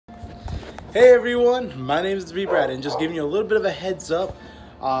Hey everyone, my name is Brad, and just giving you a little bit of a heads up.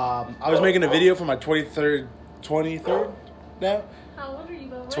 I was making a video for my 23rd now? How old are you,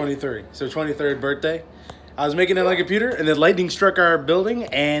 Bo? 23, so 23rd birthday. I was making it on a computer, and then lightning struck our building,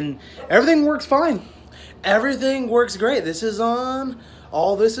 and everything works fine. Everything works great. This is on,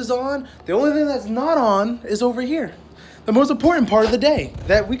 all this is on. The only thing that's not on is over here. The most important part of the day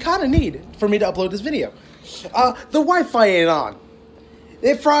that we kind of need for me to upload this video. The Wi-Fi ain't on.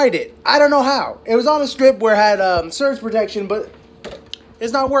 It fried it. I don't know how. It was on a strip where it had surge protection, but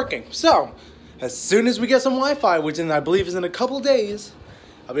it's not working. So, as soon as we get some Wi-Fi, which I believe is in a couple days,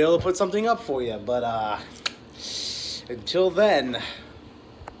 I'll be able to put something up for you. But until then,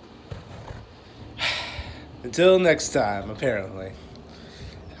 until next time, apparently.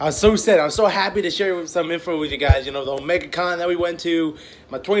 I was so sad. I was so happy to share some info with you guys. You know, the Omega Con that we went to.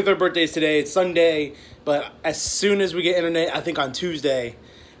 My 23rd birthday is today. It's Sunday. But as soon as we get internet, I think on Tuesday,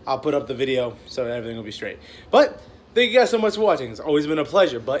 I'll put up the video so everything will be straight. But thank you guys so much for watching. It's always been a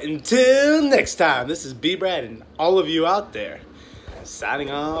pleasure. But until next time, this is Brad and all of you out there signing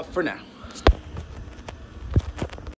off for now.